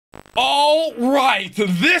All right,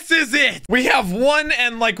 this is it. We have 1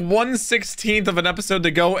 and like 1/16 of an episode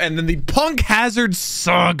to go, and then the Punk Hazard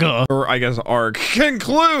saga, or I guess arc,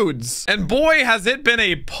 concludes. And boy, has it been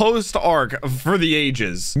a post arc for the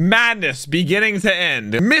ages. Madness beginning to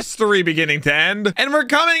end, mystery beginning to end, and we're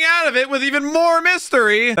coming out of it with even more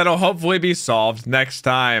mystery that'll hopefully be solved next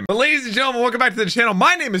time. But ladies and gentlemen, welcome back to the channel.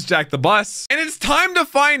 My name is JackTheBus, and it's time to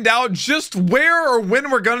find out just where or when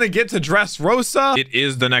we're gonna get to DRESSROSA. It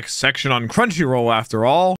is the next section on Crunchyroll after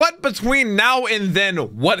all. But between now and then,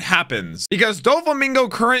 what happens? Because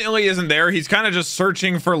Doflamingo currently isn't there. He's kind of just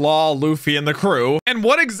searching for Law, Luffy, and the crew. And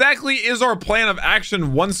what exactly is our plan of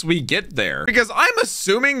action once we get there? Because I'm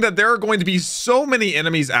assuming that there are going to be so many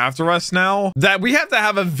enemies after us now that we have to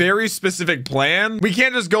have a very specific plan. We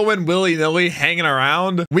can't just go in willy-nilly hanging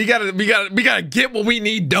around. We gotta get what we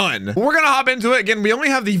need done. But we're gonna hop into it. Again, we only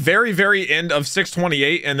have the very end of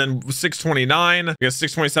 628 and then 629. I guess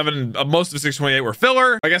 627, most of 628 were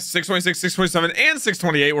filler. I guess 626, 627, and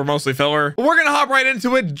 628 were mostly filler. But we're gonna hop right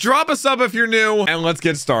into it. Drop a sub if you're new, and let's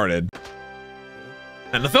get started.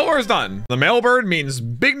 And the filler is done. The mailbird means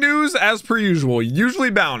big news as per usual, usually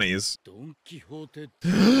bounties.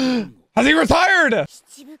 Has he retired?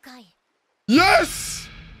 Yes!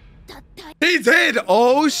 He did!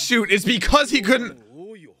 Oh shoot, it's because he couldn't...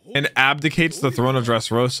 And abdicates the throne of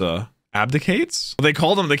DRESSROSA. Abdicates? Well, they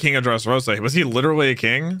called him the king of DRESSROSA. Was he literally a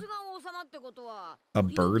king? A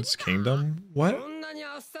bird's kingdom? What?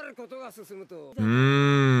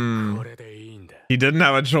 He didn't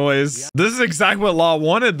have a choice. This is exactly what Law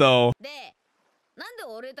wanted, though.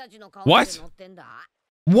 What?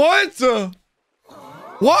 What?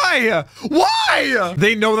 Why? Why?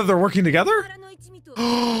 They know that they're working together?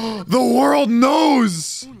 The world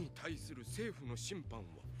knows!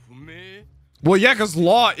 Well, yeah, because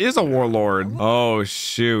Law is a warlord. Oh,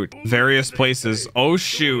 shoot. Various places. Oh,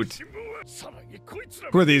 shoot.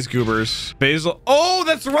 Who are these goobers? Basil. Oh,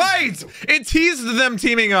 that's right! It teased them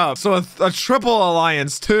teaming up. So a triple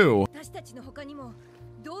alliance, too.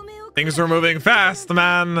 Things are moving fast,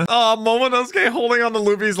 man. Oh, Momonosuke holding on to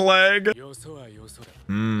Luffy's leg.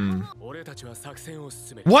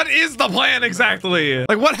 What is the plan exactly?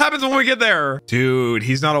 Like, what happens when we get there? Dude,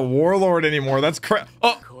 he's not a warlord anymore. That's crap.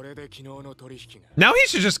 Oh. Now he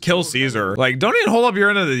should just kill Caesar. Like, don't even hold up your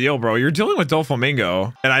end of the deal, bro. You're dealing with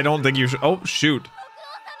Doflamingo, and I don't think you should. Oh, shoot.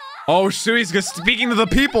 Oh, shoot. He's just speaking to the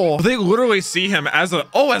people. They literally see him as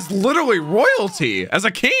as literally royalty, as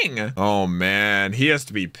a king. Oh, man. He has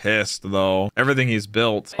to be pissed, though. Everything he's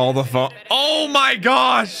built. All the phone. Oh, my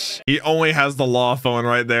gosh. He only has the Law phone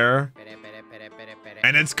right there.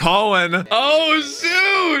 And it's calling. Oh,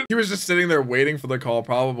 shoot. He was just sitting there waiting for the call,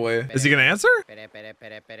 probably. Is he going to answer?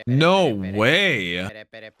 No way.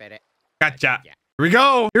 Gotcha. Here we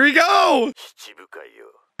go. Here we go.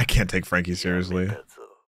 I can't take Frankie seriously.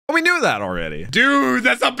 We knew that already. Dude,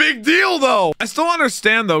 that's a big deal, though. I still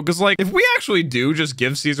understand, though, because, like, if we actually do just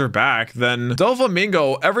give Caesar back, then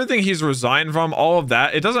Doflamingo, everything he's resigned from, all of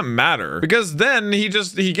that, it doesn't matter. Because then he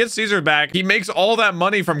gets Caesar back. He makes all that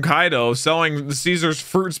money from Kaido selling Caesar's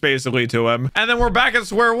fruits, basically, to him. And then we're back at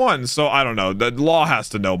square one. So, I don't know. The Law has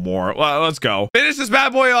to know more. Well, let's go. Finish this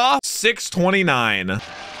bad boy off. 629.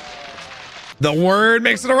 The word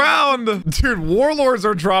makes it around. Dude, warlords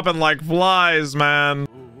are dropping like flies, man.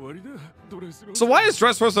 So why is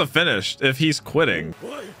DRESSROSA finished if he's quitting?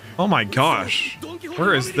 Oh my gosh.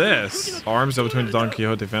 Where is this? Arms are between the Don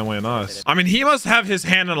Quixote family and us. I mean, he must have his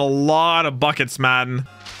hand in a lot of buckets, man.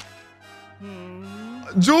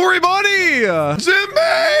 Jewelry Bunny!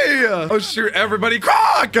 Jimmy! Oh shoot, everybody.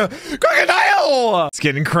 Crocodile! It's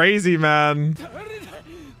getting crazy, man.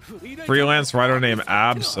 Freelance writer named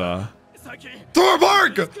Absa.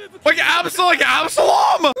 Thorbark! Like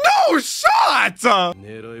Absalom! No shot!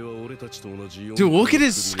 Dude, look at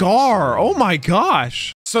his scar. Oh my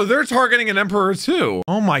gosh. So they're targeting an emperor too.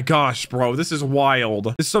 Oh my gosh, bro. This is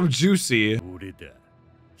wild. It's so juicy.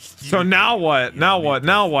 So now what? Now what?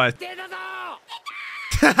 Now what?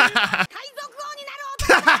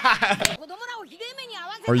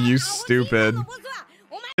 Are you stupid?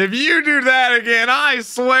 If you do that again, I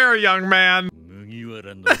swear, young man.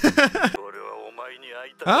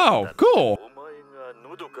 Oh, cool.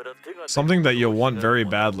 Something that you want very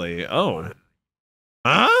badly. Oh.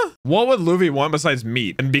 Huh? What would Luffy want besides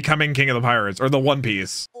meat and becoming king of the pirates or the One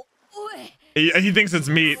Piece? He thinks it's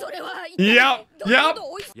meat. Yep. Yep.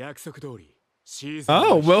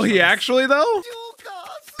 Oh, will he actually though?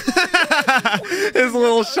 His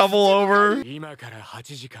little shovel over. The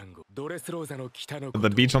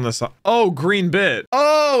beach on the side. Oh, green bit.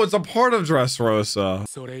 Oh, it's a part of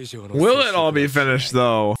DRESSROSA. Will it all be finished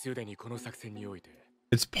though?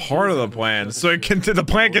 It's part of the plan, so the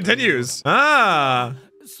plan continues. Ah.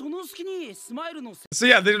 So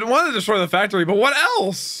yeah, they didn't want to destroy the factory, but what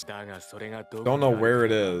else? Don't know where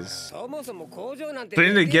it is. They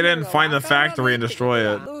need to get in, find the factory, and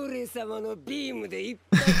destroy it.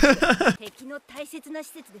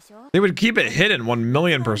 They would keep it hidden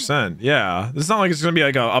 1,000,000%. Yeah, it's not like it's gonna be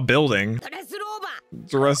like a building.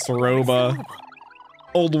 DRESSROSA.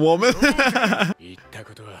 Old woman.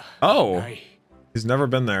 Oh. He's never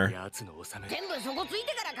been there.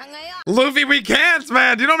 Luffy, we can't,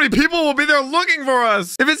 man. Do you know how many people will be there looking for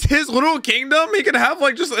us? If it's his little kingdom, he could have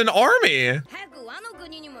like just an army.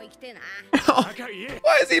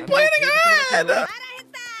 Why is he planning ahead?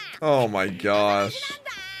 Oh my gosh.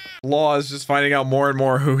 Law is just finding out more and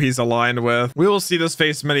more who he's aligned with. We will see this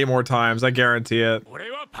face many more times. I guarantee it.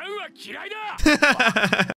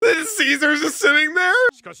 Caesar's just sitting there.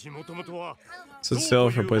 So it's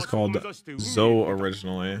sailed from a place called Zoe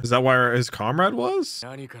originally. Is that where his comrade was?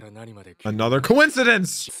 Another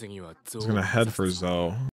coincidence. He's gonna head for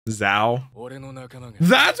Zoe. Zhao.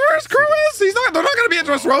 That's where his crew is? They're not gonna be in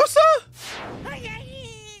DRESSROSA?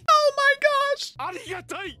 Oh my gosh.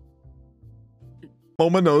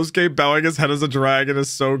 Momonosuke bowing his head as a dragon is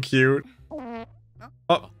so cute. Oh.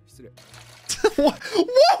 What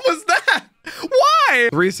was that? Why?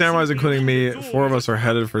 3 samurais, including me. 4 of us are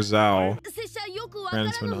headed for Zhao.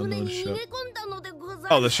 Ran to an unknown ship.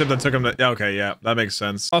 Oh, the ship that took him to... Okay, yeah, that makes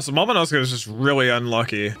sense. Also, Momonosuke is just really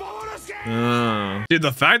unlucky. Dude,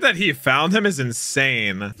 the fact that he found him is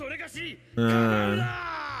insane. Dang.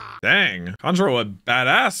 Kanjuro a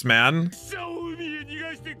badass, man.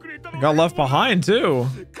 Got left behind, too.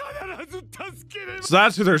 So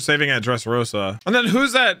that's who they're saving at DRESSROSA. And then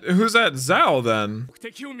who's that Zhao then?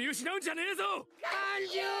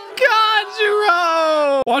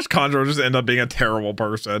 Kanjuro! Watch Kanjuro just end up being a terrible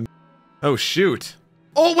person. Oh shoot.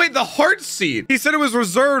 Oh wait, the heart seat. He said it was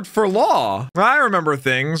reserved for Law. I remember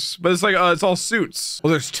things, but it's like, it's all suits.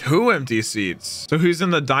 Well, there's 2 empty seats. So who's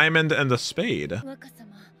in the diamond and the spade?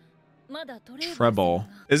 Treble.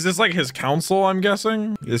 Is this like his council, I'm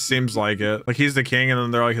guessing? This seems like it. Like he's the king and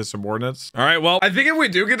then they're like his subordinates. All right, well, I think if we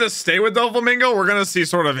do get to stay with Doflamingo, we're gonna see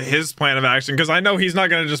sort of his plan of action because I know he's not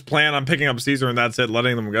gonna just plan on picking up Caesar and that's it,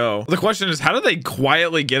 letting them go. The question is, how do they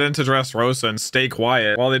quietly get into DRESSROSA and stay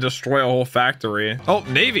quiet while they destroy a whole factory? Oh,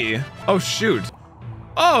 Navy. Oh, shoot.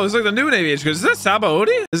 Oh, it's like the new Navy HQ. Is this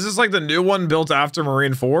Sabaody? Is this like the new one built after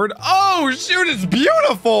Marineford? Oh, shoot, it's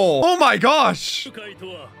beautiful. Oh my gosh.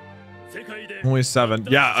 Only 7.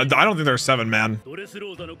 Yeah, I don't think there's 7, man. So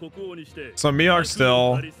Mihawk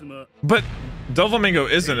still, but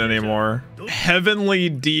Doflamingo isn't anymore. Heavenly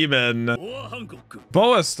Demon.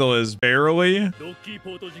 Boa still is, barely.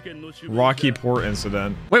 Rocky Port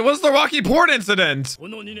incident. Wait, what's the Rocky Port incident?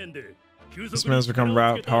 This man has become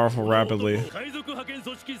powerful rapidly.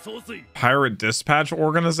 Pirate Dispatch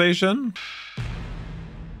Organization?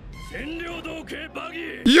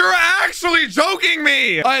 You're actually joking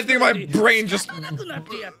me! I think my brain just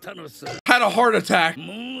had a heart attack.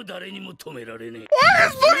 Why is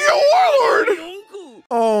Buggy a warlord?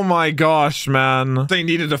 Oh my gosh, man. They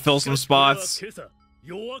needed to fill some spots.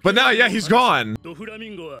 But now, yeah, he's gone. Buggy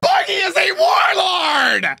is a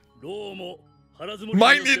warlord!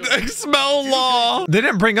 Might need to expel Law. They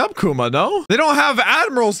didn't bring up Kuma, no? They don't have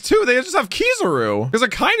admirals too. They just have Kizaru. There's a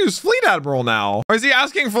Kainu's fleet admiral now. Or is he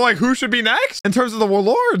asking for like who should be next in terms of the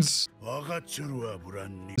warlords?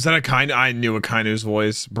 Is that a Kainu? I knew a Kainu's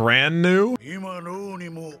voice. Brand new?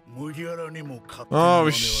 Oh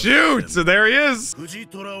shoot! So there he is.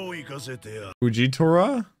 Fujitora?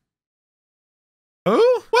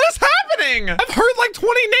 Oh, what is happening? I've heard like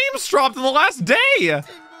 20 names dropped in the last day.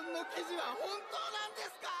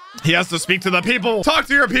 He has to speak to the people. Talk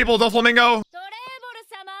to your people, Doflamingo.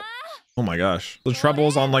 Oh my gosh. The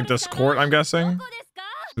Treble's on like this court, I'm guessing.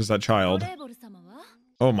 Who's that child?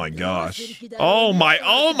 Oh my gosh. Oh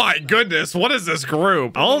my goodness. What is this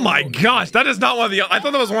group? Oh my gosh. That is not one of the, I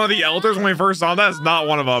thought that was one of the elders when we first saw him. That's not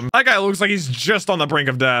one of them. That guy looks like he's just on the brink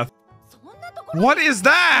of death. What is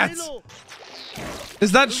that?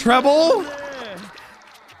 Is that Treble?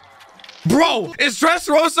 Bro, is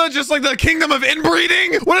DRESSROSA just like the kingdom of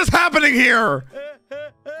inbreeding? What is happening here?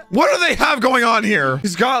 What do they have going on here?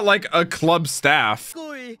 He's got like a club staff.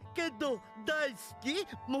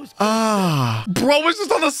 Ah, bro was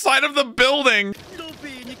just on the side of the building.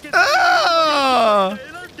 Ah.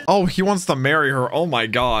 Oh, he wants to marry her. Oh my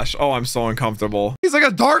gosh. Oh, I'm so uncomfortable. He's like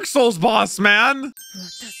a Dark Souls boss, man.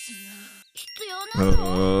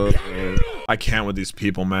 I can't with these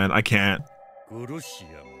people, man. I can't.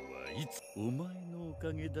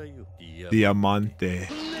 Diamante.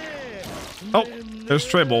 Oh, there's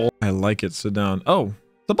Tribble. I like it. Sit down. Oh,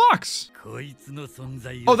 the box.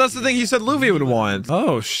 Oh, that's the thing he said Luffy would want.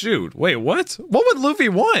 Oh, shoot. Wait, what? What would Luffy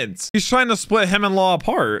want? He's trying to split him and Law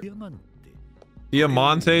apart.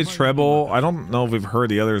 Diamante, Treble. I don't know if we've heard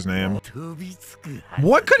the other's name.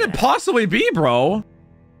 What could it possibly be, bro?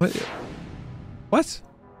 What?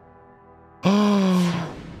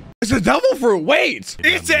 Oh, it's a devil fruit. Wait,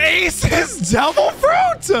 it's Ace's devil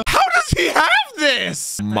fruit? How does he have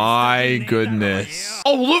this? My goodness.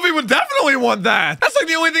 Oh, Luffy would definitely want that. That's like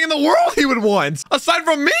the only thing in the world he would want, aside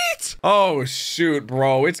from meat. Oh, shoot,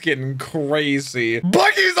 bro. It's getting crazy.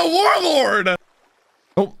 Buggy's a warlord.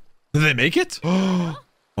 Oh, did they make it?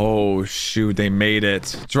 Oh, shoot, they made it.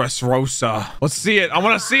 Dressrosa. Let's see it. I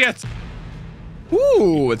want to see it.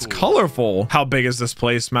 Ooh, it's colorful. How big is this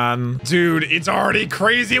place, man? Dude, it's already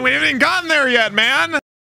crazy. We haven't even gotten there yet, man.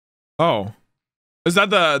 Oh, is that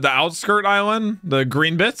the outskirt island? The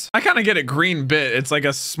green bit? I kind of get it. Green bit. It's like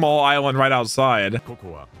a small island right outside.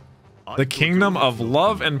 The kingdom of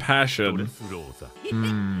love and passion.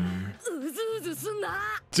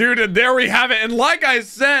 Dude, and there we have it. And like I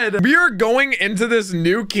said, we are going into this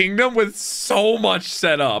new kingdom with so much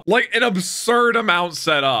set up, like an absurd amount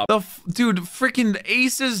set up. Dude, freaking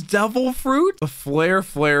Ace's devil fruit, the flare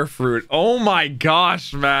fruit. Oh my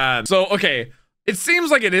gosh, man. So, okay. It seems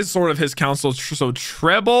like it is sort of his council, so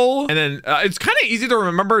Treble, and then it's kind of easy to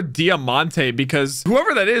remember Diamante because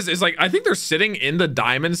whoever that is like, I think they're sitting in the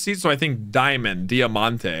diamond seat, so I think Diamond,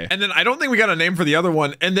 Diamante. And then I don't think we got a name for the other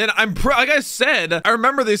one. And then like I said, I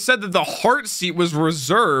remember they said that the heart seat was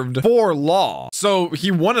reserved for Law. So he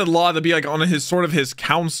wanted Law to be like on his sort of his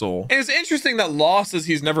council. And it's interesting that Law says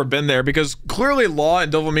he's never been there because clearly Law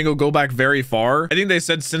and Doflamingo go back very far. I think they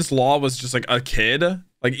said since Law was just like a kid.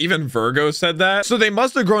 Like even Virgo said that. So they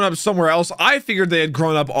must have grown up somewhere else. I figured they had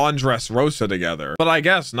grown up on Dressrosa together, but I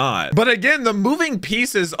guess not. But again, the moving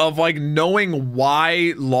pieces of like knowing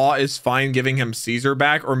why Law is fine giving him Caesar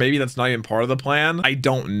back, or maybe that's not even part of the plan. I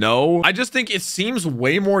don't know. I just think it seems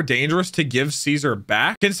way more dangerous to give Caesar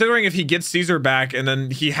back, considering if he gets Caesar back and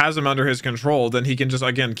then he has him under his control, then he can just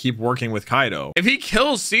again keep working with Kaido. If he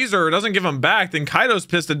kills Caesar or doesn't give him back, then Kaido's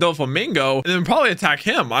pissed at Doflamingo and then probably attack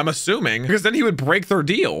him, I'm assuming, because then he would break their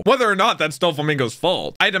deal, whether or not that's Doflamingo's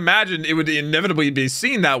fault. I'd imagine it would inevitably be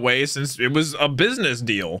seen that way since it was a business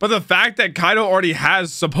deal. But the fact that Kaido already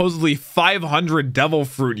has supposedly 500 devil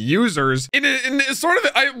fruit users in sort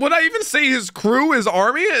of, would I even say his crew, his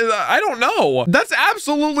army? I don't know. That's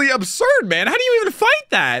absolutely absurd, man. How do you even fight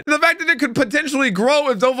that? And the fact that it could potentially grow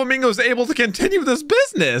if Doflamingo is able to continue this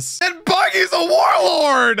business. And Buggy's a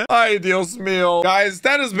warlord. Ay, Dios mío. Guys,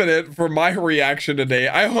 that has been it for my reaction today.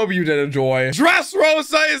 I hope you did enjoy. Dressrosa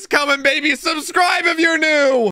is coming, baby. Subscribe if you're new.